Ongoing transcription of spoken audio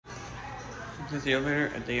This is the elevator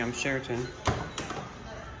at the Sheraton.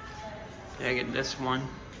 Yeah, I get this one.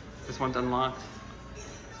 This one's unlocked.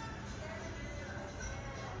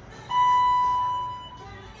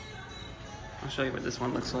 I'll show you what this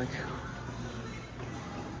one looks like.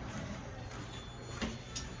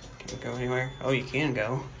 Can't go anywhere. Oh, you can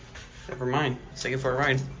go. Never mind. Let's take it for a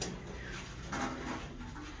ride.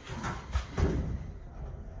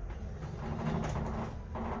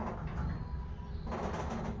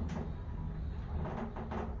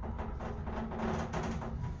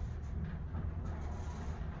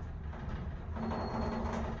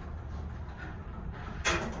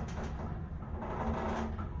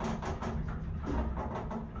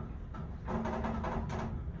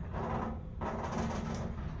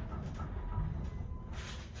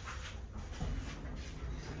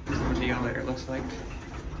 The elevator looks like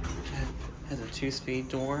it has a 2-speed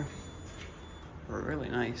door. Really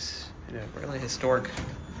nice and a really historic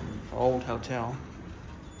old hotel.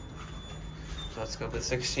 So let's go to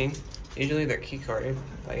 16. Usually they're key carded,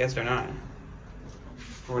 but I guess they're not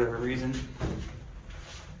for whatever reason.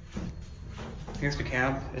 Here's the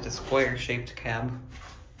cab. It's a square shaped cab.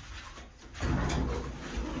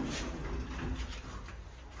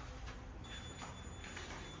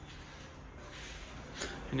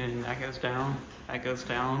 And then that goes down, that goes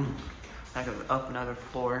down, that goes up another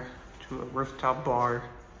floor to a rooftop bar.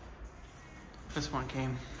 This one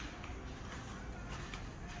came.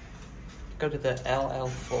 Go to the LL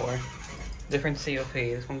floor. Different COP.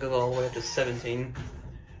 This one goes all the way up to 17.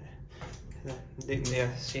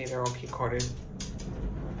 Yeah, see, they're all key carded.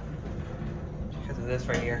 Because of this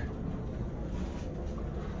right here.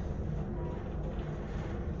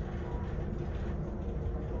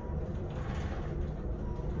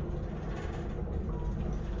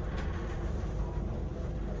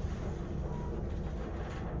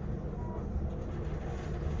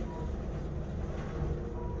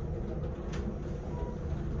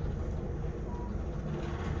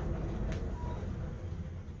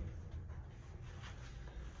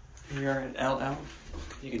 We are at LL.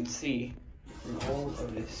 You can see an old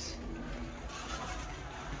Otis.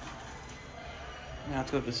 Now let's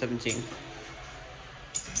go up to 17.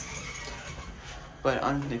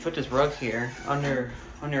 But they put this rug here. Under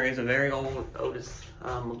is a very old Otis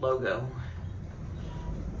logo.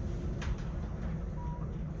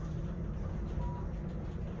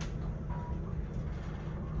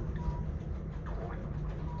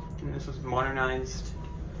 And this was modernized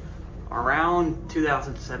around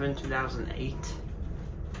 2007, 2008.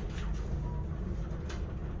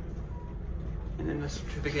 And then the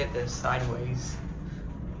certificate is sideways.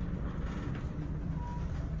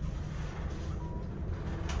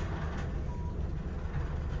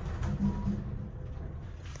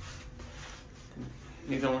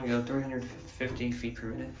 These only go 350 feet per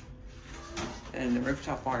minute. And the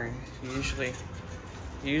rooftop bar is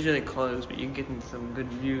usually closed, but you can get some good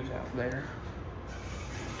views out there.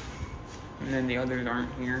 And then the others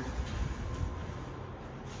aren't here.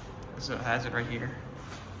 So it has it right here.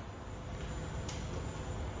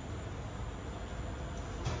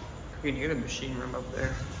 You can hear the machine room up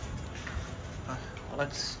there.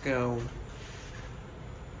 Let's go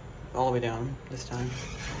all the way down this time.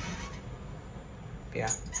 Yeah.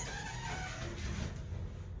 Let's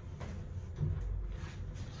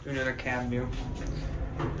do another cab view.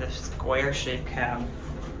 This square shaped cab.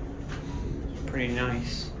 Pretty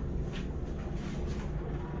nice.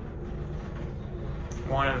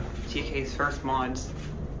 One of TK's first mods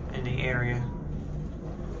in the area.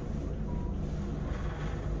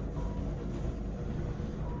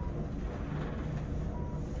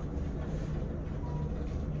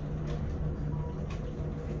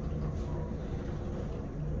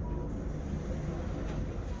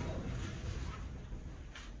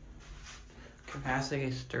 Capacity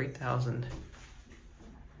is 3,000.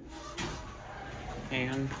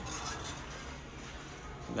 And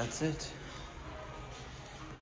that's it.